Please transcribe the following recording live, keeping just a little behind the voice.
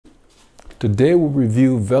Today we'll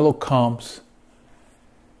review Velocomp's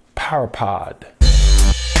Powerpod.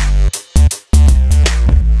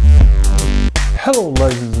 Hello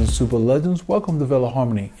legends and super legends, welcome to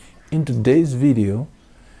Veloharmony. In today's video,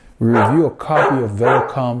 we review a copy of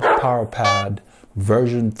Velocomp's Powerpod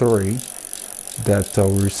version 3 that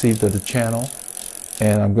we received at the channel.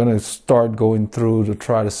 And I'm going to start going through to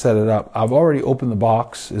try to set it up. I've already opened the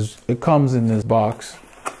box. It comes in this box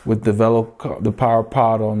with the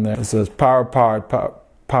Powerpod on there. It says Powerpod,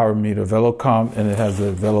 power meter, Velocomp, and it has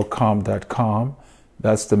the velocomp.com.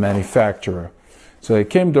 That's the manufacturer. So it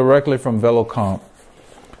came directly from Velocomp.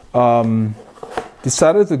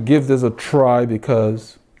 Decided to give this a try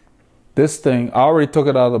because this thing, I already took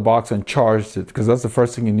it out of the box and charged it, because that's the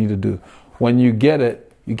first thing you need to do. When you get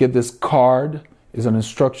it, you get this card. It's an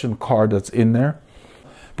instruction card that's in there.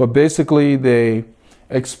 But basically they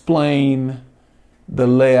explain the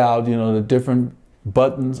layout, you know, the different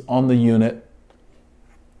buttons on the unit.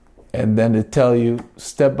 And then they tell you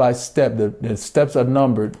step by step, the steps are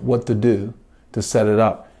numbered, what to do to set it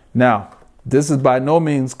up. Now, this is by no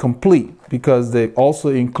means complete, because they also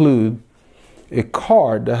include a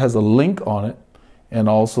card that has a link on it, and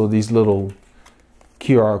also these little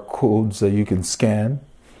QR codes that you can scan.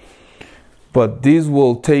 But these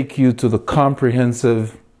will take you to the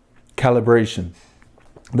comprehensive calibration.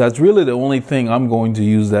 That's really the only thing I'm going to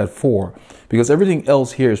use that for, because everything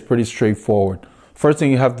else here is pretty straightforward. First thing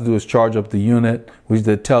you have to do is charge up the unit, which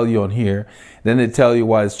they tell you on here. Then they tell you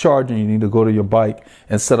why it's charging. You need to go to your bike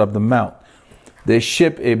and set up the mount. They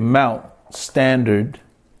ship a mount standard,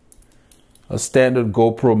 a standard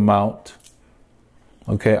GoPro mount.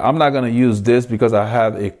 Okay, I'm not going to use this because I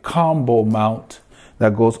have a combo mount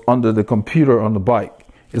that goes under the computer on the bike.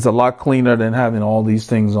 It's a lot cleaner than having all these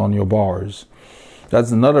things on your bars.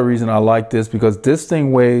 That's another reason I like this, because this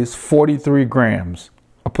thing weighs 43 grams.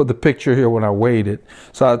 I put the picture here when I weighed it.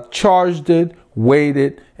 So I charged it, weighed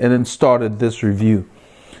it, and then started this review.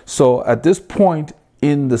 So at this point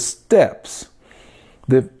in the steps,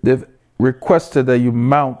 they've requested that you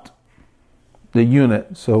mount the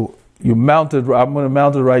unit. So you mount it, I'm going to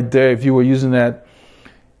mount it right there. If you were using that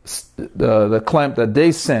the clamp that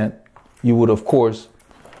they sent, you would of course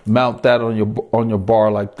mount that on your bar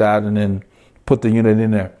like that, and then put the unit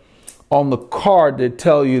in there. On the card, they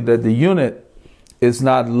tell you that the unit is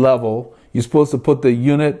not level. You're supposed to put the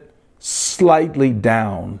unit slightly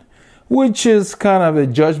down, which is kind of a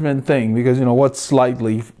judgment thing, because you know what's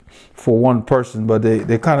slightly for one person, but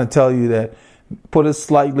they kind of tell you that put it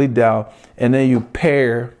slightly down, and then you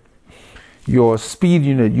pair your speed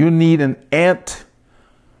unit. You need an ant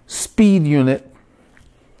speed unit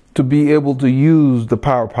to be able to use the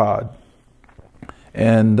Powerpod.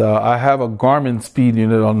 And I have a Garmin speed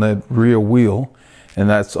unit on that rear wheel, and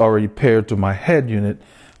that's already paired to my head unit,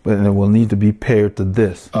 but it will need to be paired to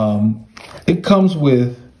this. It comes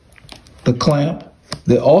with the clamp.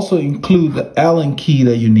 They also include the Allen key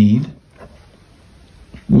that you need,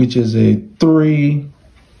 which is a 3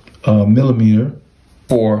 millimeter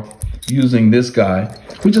for using this guy,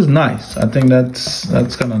 which is nice. I think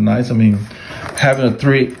that's kind of nice. I mean, having a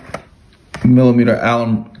 3 millimeter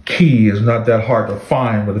Allen key is not that hard to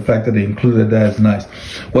find, but the fact that they included that is nice.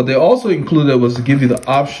 What they also included was to give you the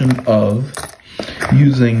option of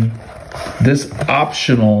using this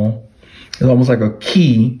optional, it's almost like a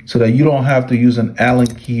key, so that you don't have to use an Allen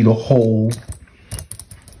key to hold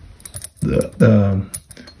the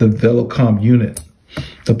Velocomp unit,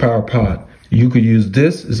 the Powerpod. You could use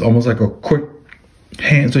this. It's almost like a quick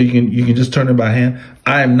hand, so you can just turn it by hand.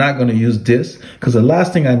 I am not going to use this, because the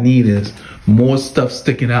last thing I need is more stuff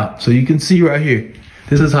sticking out. So you can see right here,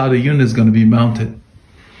 this is how the unit is going to be mounted.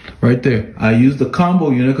 Right there. I use the combo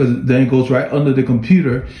unit because then it goes right under the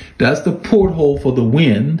computer. That's the porthole for the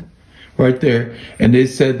wind right there. And they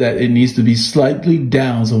said that it needs to be slightly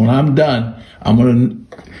down. So when I'm done,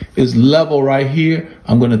 it's level right here.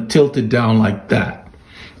 I'm going to tilt it down like that.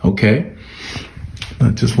 Okay. I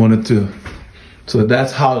just wanted to, so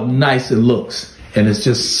that's how nice it looks. And it's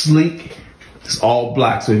just sleek. It's all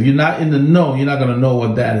black. So if you're not in the know, you're not going to know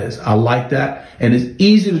what that is. I like that. And it's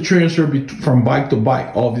easy to transfer from bike to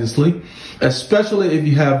bike, obviously, especially if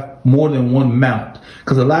you have more than one mount.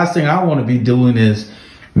 Because the last thing I want to be doing is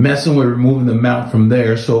messing with removing the mount from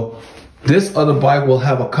there. So this other bike will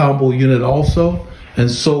have a combo unit also, and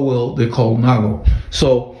so will the Colnago.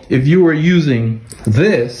 So if you were using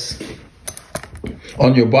this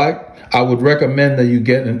on your bike, I would recommend that you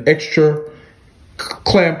get an extra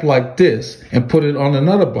clamp like this and put it on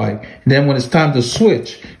another bike. And then when it's time to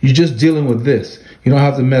switch, you're just dealing with this. You don't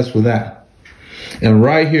have to mess with that. And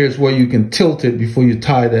right here is where you can tilt it before you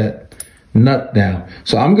tie that nut down.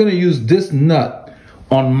 So I'm going to use this nut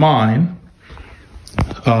on mine.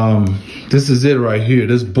 This is it right here,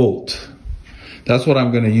 this bolt. That's what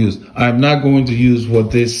I'm going to use. I'm not going to use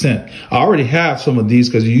what they sent. I already have some of these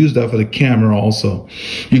because you use that for the camera also.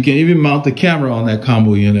 You can even mount the camera on that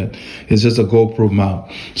combo unit. It's just a GoPro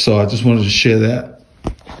mount. So I just wanted to share that.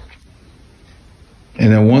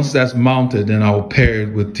 And then once that's mounted, then I will pair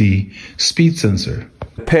it with the speed sensor.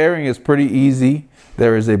 The pairing is pretty easy.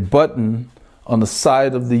 There is a button on the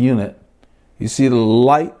side of the unit. You see the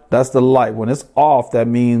light? That's the light. When it's off, that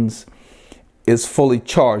means it's fully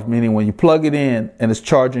charged, meaning when you plug it in and it's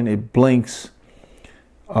charging, it blinks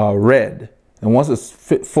red. And once it's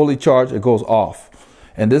fully charged, it goes off.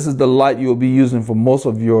 And this is the light you'll be using for most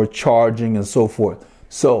of your charging and so forth.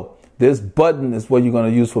 So this button is what you're going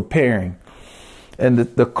to use for pairing. And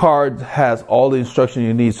the card has all the instruction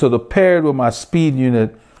you need. So to pair it with my speed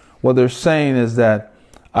unit, what they're saying is that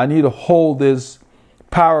I need to hold this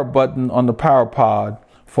power button on the Powerpod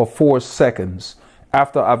for 4 seconds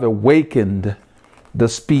after I've awakened the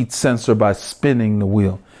speed sensor by spinning the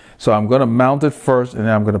wheel. So I'm going to mount it first, and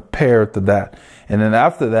then I'm going to pair it to that. And then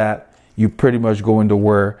after that, you pretty much go into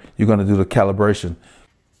where you're going to do the calibration.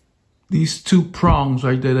 These 2 prongs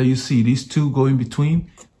right there that you see, these 2 go in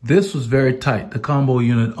between, this was very tight. The combo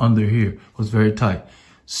unit under here was very tight.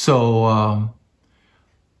 So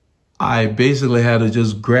I basically had to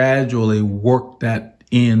just gradually work that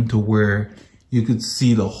in to where you could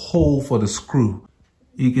see the hole for the screw.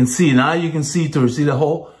 You can see, now you can see to see the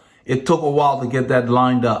hole. It took a while to get that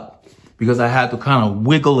lined up because I had to kind of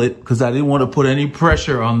wiggle it because I didn't want to put any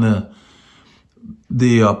pressure on the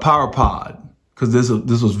Powerpod because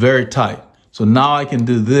this was very tight. So now I can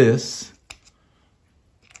do this.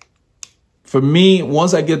 For me,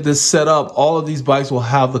 once I get this set up, all of these bikes will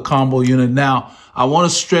have the combo unit. Now, I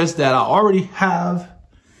want to stress that I already have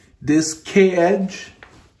this K-edge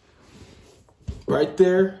right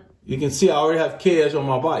there. You can see I already have K-edge on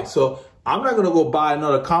my bike. So I'm not going to go buy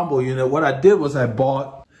another combo unit. What I did was I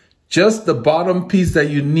bought just the bottom piece that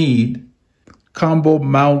you need. Combo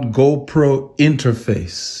mount GoPro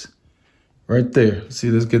interface. Right there. See,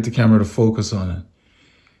 let's get the camera to focus on it.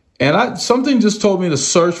 And something just told me to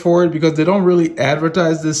search for it because they don't really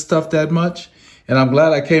advertise this stuff that much. And I'm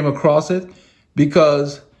glad I came across it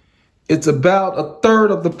because it's about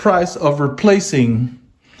 1/3 of the price of replacing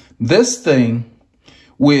this thing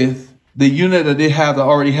with the unit that they have that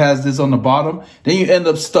already has this on the bottom. Then you end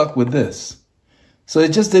up stuck with this. So it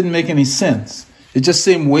just didn't make any sense. It just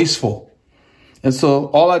seemed wasteful. And so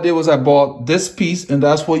all I did was I bought this piece, and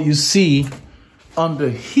that's what you see under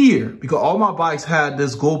here, because all my bikes had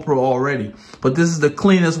this GoPro already. But this is the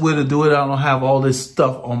cleanest way to do it. I don't have all this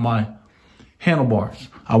stuff on my handlebars.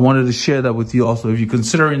 I wanted to share that with you also. If you're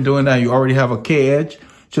considering doing that, you already have a K-edge,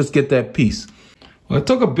 just get that piece. Well, it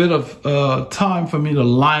took a bit of time for me to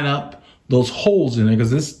line up those holes in it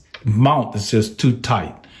because this mount is just too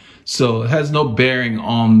tight. So it has no bearing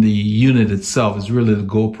on the unit itself. It's really the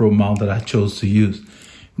GoPro mount that I chose to use.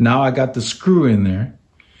 Now I got the screw in there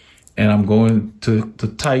and I'm going to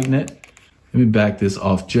tighten it. Let me back this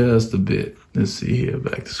off just a bit. Let's see here,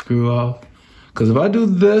 back the screw off. Because if I do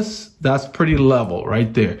this, that's pretty level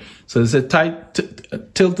right there. So it's a tight,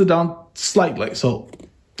 tilted down slightly. So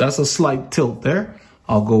that's a slight tilt there.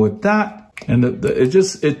 I'll go with that. And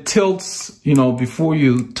it tilts, you know, before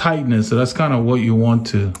you tighten it. So that's kind of what you want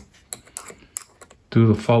to do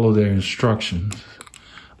to follow their instructions.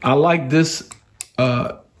 I like this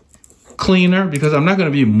cleaner because I'm not going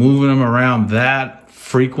to be moving them around that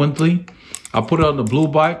frequently. I put it on the blue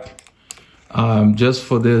bike just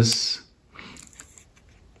for this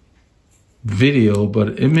video,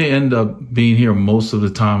 but it may end up being here most of the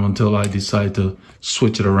time until I decide to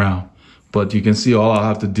switch it around. But you can see all I'll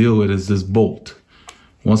have to deal with is this bolt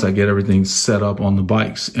once I get everything set up on the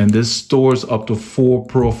bikes. And this stores up to 4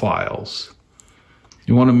 profiles.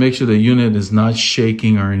 You want to make sure the unit is not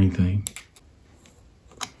shaking or anything.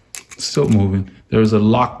 It's still moving. There's a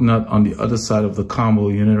lock nut on the other side of the combo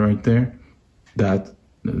unit right there. That,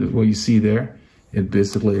 what you see there, it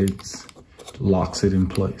basically locks it in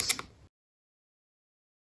place.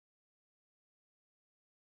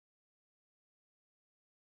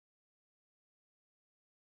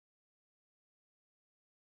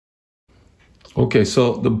 Okay,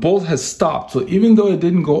 so the bolt has stopped. So even though it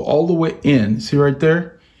didn't go all the way in, see right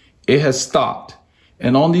there, it has stopped.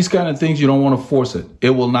 And on these kind of things, you don't want to force it.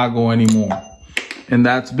 It will not go anymore. And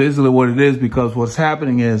that's basically what it is, because what's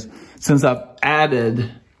happening is, since I've added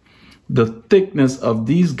the thickness of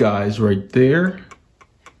these guys right there,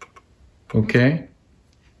 okay,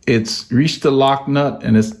 it's reached the lock nut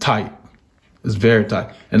and it's tight. It's very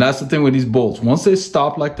tight. And that's the thing with these bolts. Once they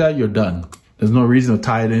stop like that, you're done. There's no reason to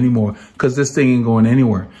tie it anymore because this thing ain't going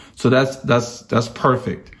anywhere. So that's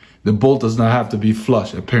perfect. The bolt does not have to be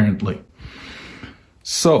flush, apparently.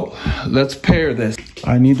 So let's pair this.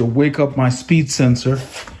 I need to wake up my speed sensor,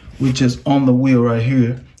 which is on the wheel right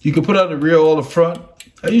here. You can put it on the rear or the front.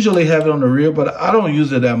 I usually have it on the rear, but I don't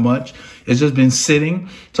use it that much. It's just been sitting.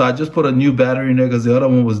 So I just put a new battery in there because the other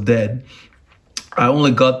one was dead. I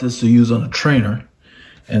only got this to use on a trainer.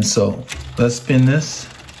 And so let's spin this.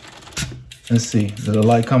 Let's see, did the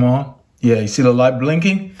light come on? Yeah, you see the light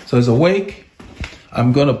blinking? So it's awake.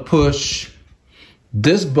 I'm gonna push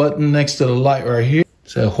this button next to the light right here.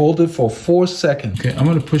 So hold it for 4 seconds. Okay, I'm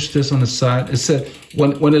gonna push this on the side. It said,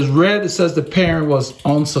 when it's red, it says the pairing was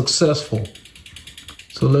unsuccessful.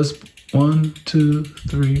 So let's, 1, 2,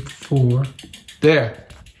 3, 4. There,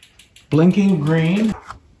 blinking green.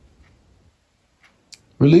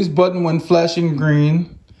 Release button when flashing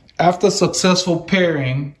green. After successful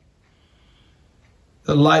pairing,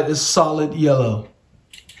 the light is solid yellow.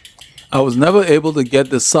 I was never able to get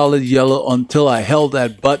the solid yellow until I held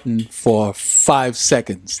that button for 5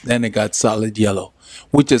 seconds. Then it got solid yellow,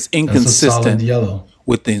 which is inconsistent yellow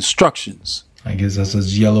with the instructions. I guess that's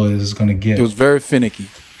as yellow as it's going to get. It was very finicky.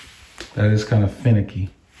 That is kind of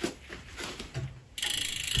finicky.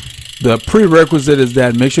 The prerequisite is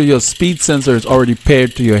that make sure your speed sensor is already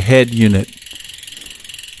paired to your head unit,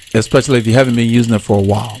 especially if you haven't been using it for a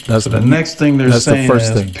while. That's the next thing they're saying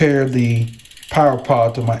is pair the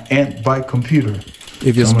Powerpod to my Ant bike computer.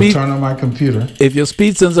 If your speed turn on my computer, if your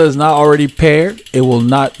speed sensor is not already paired, it will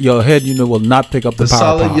not. Your head unit will not pick up the Powerpod.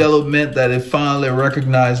 Solid yellow meant that it finally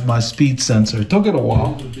recognized my speed sensor. It took it a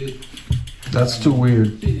while. That's too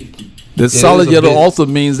weird. The solid yellow also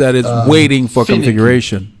means that it's waiting for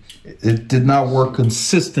configuration. It did not work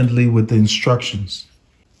consistently with the instructions.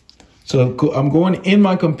 So I'm going in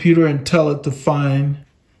my computer and tell it to find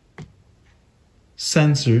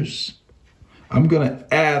sensors. I'm going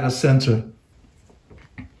to add a sensor.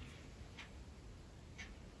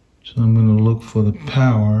 So I'm going to look for the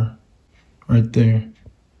power right there.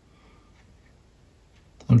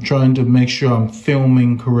 I'm trying to make sure I'm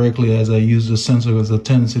filming correctly as I use the sensor. There's a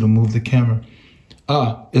tendency to move the camera.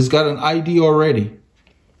 It's got an ID already.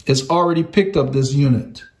 It's already picked up this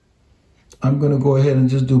unit. I'm going to go ahead and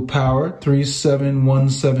just do power.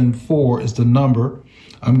 37174 is the number.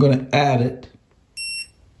 I'm going to add it.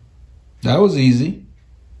 That was easy.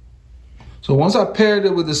 So once I paired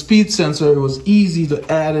it with the speed sensor, it was easy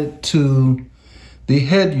to add it to the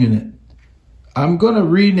head unit. I'm going to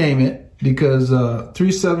rename it because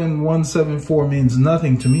 37174 means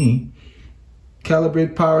nothing to me.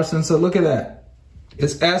 Calibrate power sensor. Look at that.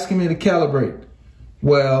 It's asking me to calibrate.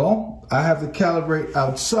 Well, I have to calibrate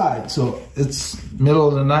outside. So it's middle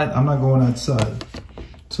of the night. I'm not going outside.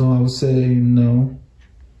 So I would say no.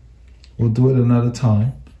 We'll do it another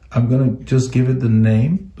time. I'm going to just give it the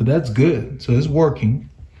name, but that's good. So it's working.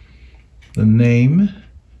 The name,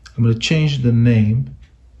 I'm going to change the name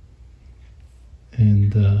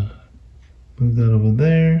and move that over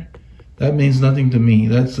there. That means nothing to me.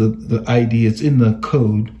 That's the ID. It's in the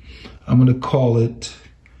code. I'm going to call it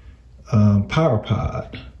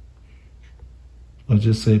Powerpod. I'll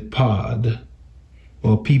just say pod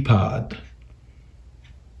or P-pod.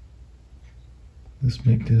 Let's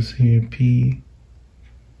make this here P.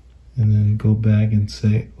 And then go back and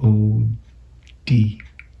say OD.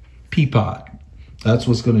 P-pod. That's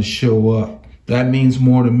what's going to show up. That means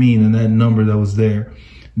more to me than that number that was there.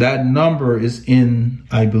 That number is in,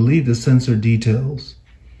 I believe, the sensor details.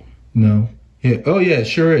 No. Yeah. Oh, yeah, it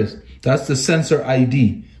sure is. That's the sensor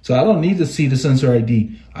ID. So I don't need to see the sensor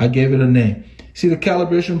ID. I gave it a name. See the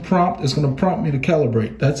calibration prompt? It's going to prompt me to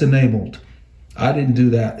calibrate. That's enabled. I didn't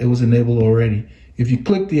do that. It was enabled already. If you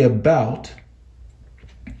click the About,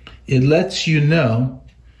 it lets you know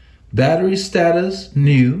battery status,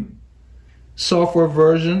 new, software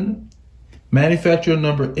version, manufacturer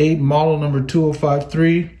number 8, model number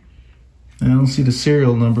 2053. I don't see the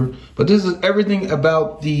serial number, but this is everything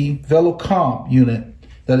about the Velocomp unit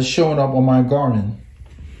that is showing up on my Garmin.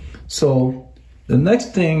 So the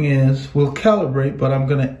next thing is we'll calibrate, but I'm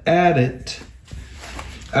going to add it.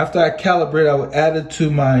 After I calibrate, I will add it to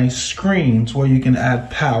my screens where you can add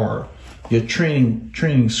power. Your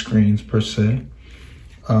training screens per se.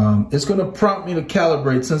 It's going to prompt me to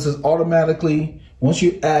calibrate since it's automatically, once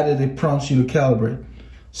you add it, it prompts you to calibrate.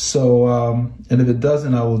 So, and if it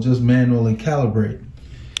doesn't, I will just manually calibrate.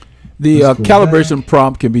 The calibration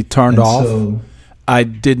prompt can be turned off. So, I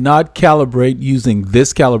did not calibrate using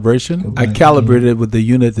this calibration. I calibrated with the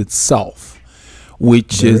unit itself,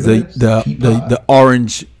 which is the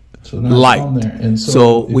orange light. And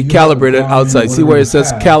so we calibrate it outside. See where it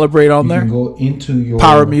says calibrate on there? Go into your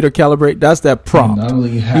power meter calibrate. That's that prompt.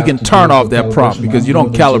 You can turn off that prompt because you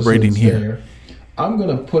don't calibrate in here. I'm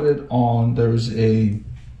going to put it on. There's a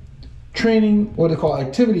training, what they call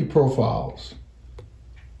activity profiles.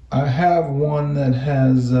 I have one that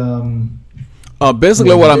has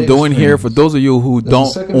basically what I'm doing here, for those of you who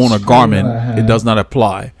don't own a Garmin, it does not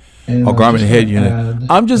apply. Or Garmin head unit.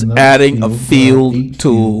 I'm just adding a field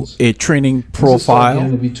to a training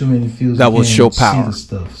profile that will show power.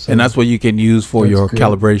 And that's what you can use for your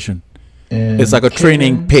calibration. It's like a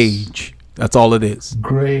training page. That's all it is.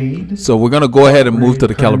 So we're going to go ahead and move to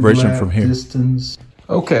the calibration from here.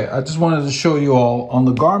 Okay, I just wanted to show you all on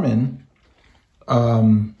the Garmin.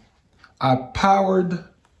 I powered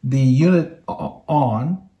the unit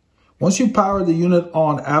on. Once you power the unit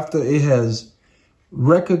on, after it has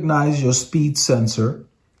recognize your speed sensor,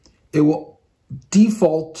 it will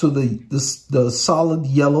default to the solid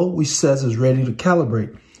yellow, which says it's ready to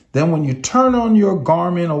calibrate. Then when you turn on your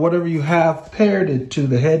Garmin or whatever you have paired it to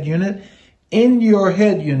the head unit, in your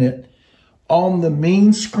head unit on the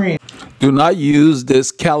main screen. Do not use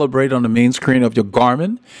this calibrate on the main screen of your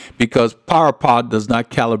Garmin because Powerpod does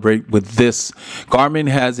not calibrate with this. Garmin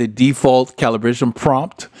has a default calibration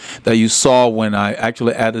prompt that you saw when I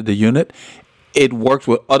actually added the unit. It works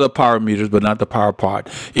with other power meters, but not the Powerpod.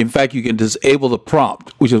 In fact, you can disable the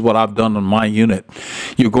prompt, which is what I've done on my unit.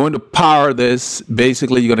 You're going to power this.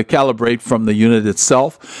 Basically, you're going to calibrate from the unit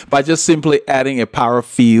itself by just simply adding a power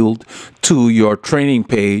field to your training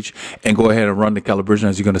page and go ahead and run the calibration,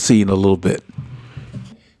 as you're going to see in a little bit.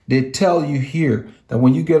 They tell you here that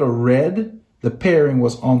when you get a red, the pairing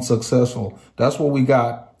was unsuccessful. That's what we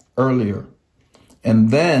got earlier. And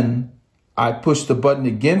then I pushed the button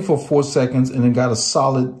again for 4 seconds and then got a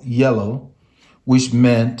solid yellow, which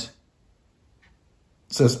meant,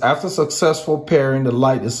 it says after successful pairing, the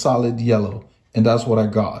light is solid yellow. And that's what I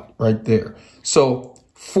got right there. So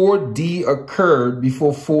 4D occurred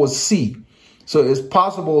before 4C. So it's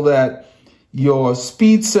possible that your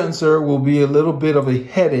speed sensor will be a little bit of a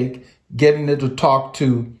headache getting it to talk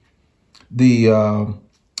to the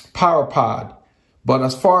Powerpod. But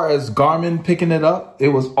as far as Garmin picking it up, it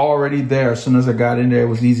was already there. As soon as I got in there, it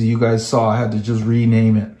was easy. You guys saw I had to just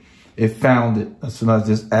rename it. It found it. As soon as I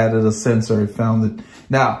just added a sensor, it found it.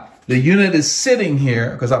 Now, the unit is sitting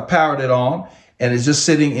here because I powered it on, and it's just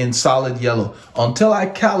sitting in solid yellow. Until I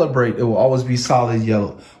calibrate, it will always be solid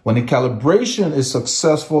yellow. When the calibration is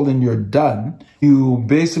successful and you're done, you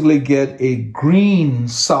basically get a green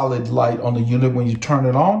solid light on the unit when you turn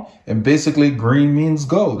it on. And basically green means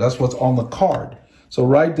go. That's what's on the card. So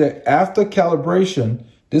right there, after calibration,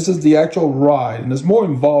 this is the actual ride. And it's more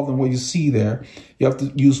involved than what you see there. You have to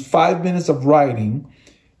use 5 minutes of riding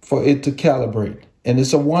for it to calibrate. And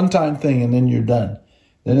it's a one-time thing, and then you're done.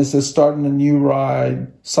 Then it says starting a new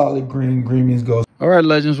ride, solid green, green means go. All right,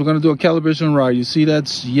 legends, we're going to do a calibration ride. You see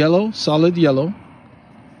that's yellow, solid yellow.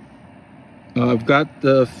 I've got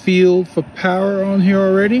the field for power on here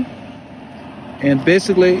already. And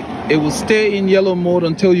basically, it will stay in yellow mode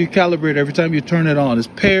until you calibrate every time you turn it on. It's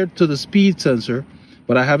paired to the speed sensor,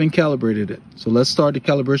 but I haven't calibrated it. So let's start the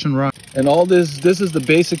calibration ride. And all this is the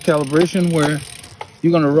basic calibration where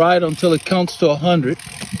you're going to ride until it counts to 100.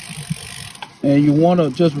 And you want to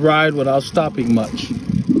just ride without stopping much.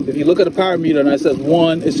 If you look at the power meter and I said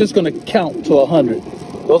 1, it's just going to count to 100.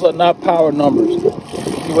 Those are not power numbers.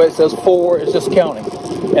 See where it says 4, it's just counting.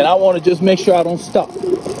 And I want to just make sure I don't stop.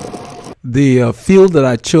 The field that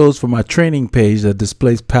I chose for my training page that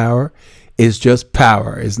displays power is just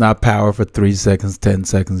power. It's not power for 3 seconds, 10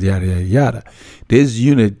 seconds, yada, yada, yada. This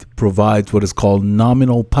unit provides what is called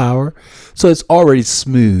nominal power. So it's already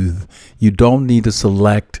smooth. You don't need to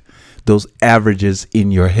select those averages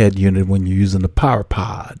in your head unit when you're using the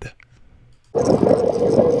Powerpod.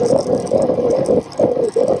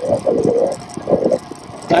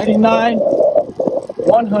 99,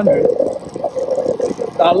 100.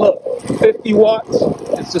 Now look, 50 watts.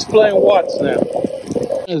 It's displaying watts now.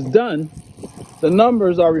 It's done. The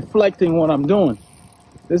numbers are reflecting what I'm doing.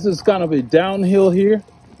 This is kind of a downhill here,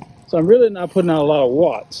 so I'm really not putting out a lot of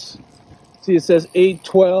watts. See, it says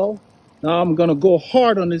 812. Now I'm gonna go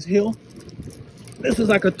hard on this hill. This is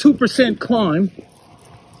like a 2% climb.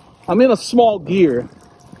 I'm in a small gear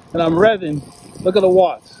and I'm revving. Look at the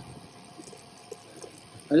watts.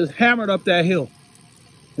 I just hammered up that hill.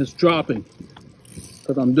 It's dropping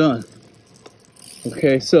because I'm done.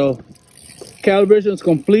 Okay, so calibration is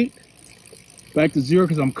complete. Back to 0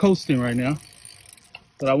 because I'm coasting right now.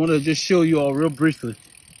 But I wanted to just show you all real briefly.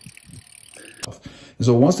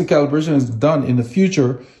 So once the calibration is done, in the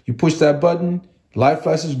future, you push that button Light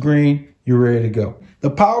flashes green, you're ready to go.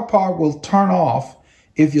 The Powerpod will turn off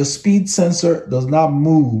if your speed sensor does not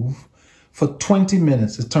move for 20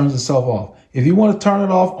 minutes. It turns itself off. If you want to turn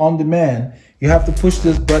it off on demand, you have to push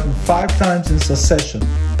this button 5 times in succession.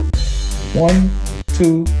 1,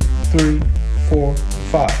 2, 3, 4,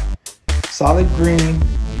 5. Solid green,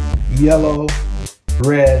 yellow,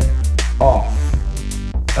 red, off.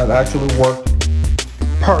 That actually worked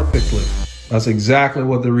perfectly. That's exactly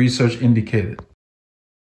what the research indicated.